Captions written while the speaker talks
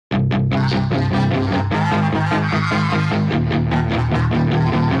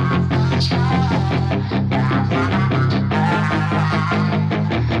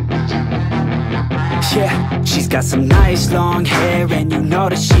got some nice long hair, and you know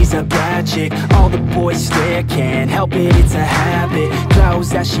that she's a bad chick. All the boys stare, can't help it, it's a habit. Clothes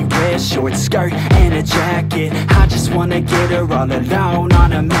that she wears, short skirt and a jacket. I just wanna get her all alone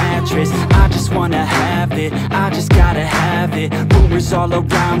on a mattress. I just wanna have it, I just gotta have it. Rumors all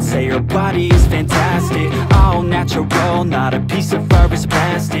around say her body is fantastic. All natural, not a piece of fur is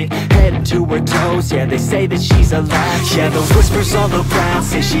plastic. Head to her toes, yeah, they say that she's a latch. Yeah, the whispers all around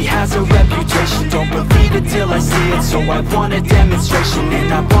say she has a reputation. Don't believe it till I see it, so I want a demonstration.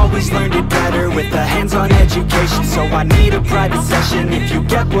 And I've always learned it better with a hands-on education. So I need a private session if you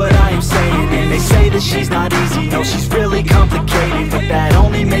get what I am saying. And they say that she's not easy, no, she's really complicated, but that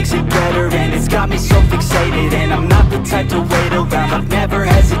only makes it better, and it's got me so fixated. And I'm not the type to wait around, I've never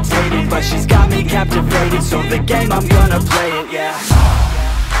hesitated, but she's got me captivated, so the game, I'm gonna play it, yeah.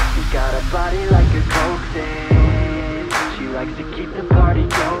 She got a body like a coke thing, she likes to keep the party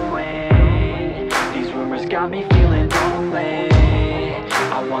going. These rumors got me feeling lonely,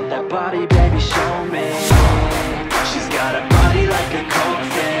 I want that body, baby, show me. She's got a body like a coke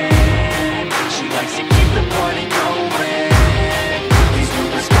thing, she likes to keep the party going. These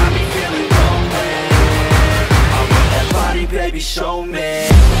rumors got me feeling lonely, I want that body, baby, show me.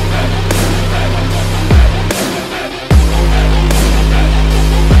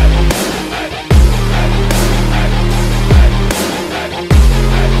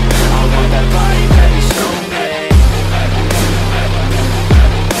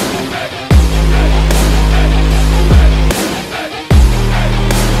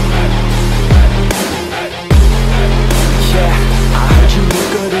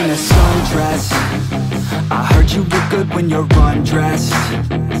 I heard you look good when you're undressed.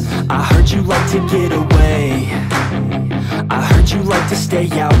 I heard you like to get away. I heard you like to stay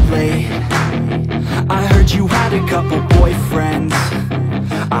out late. I heard you had a couple boyfriends.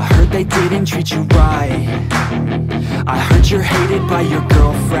 I heard they didn't treat you right. I heard you're hated by your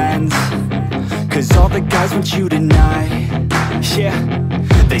girlfriends, 'cause all the guys want you tonight. Yeah,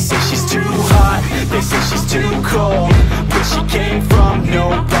 they say she's too hot, they say she's too cold. Where she came from,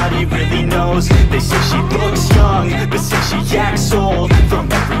 nobody really knows. They say she looks young, but say she acts old.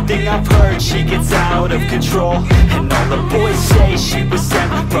 From everything I've heard, she gets out of control. And all the boys say she was sent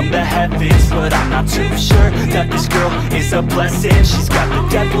from the heavens, but I'm not too sure that this girl is a blessing. She's got the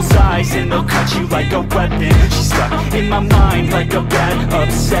devil's eyes, and they'll cut you like a weapon. She's stuck in my mind like a bad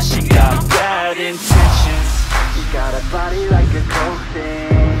obsession. Got bad intentions. She got a body like a coke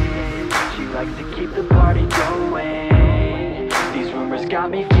thing, she likes to keep the party going. These rumors got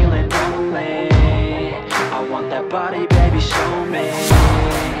me feeling lonely, I want that body, baby, show me.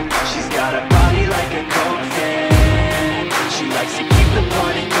 She's got a body like a coke thing, she likes to keep the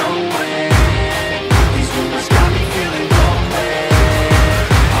party going. These rumors got me feeling lonely,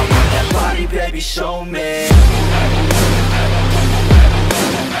 I want that body, baby, show me.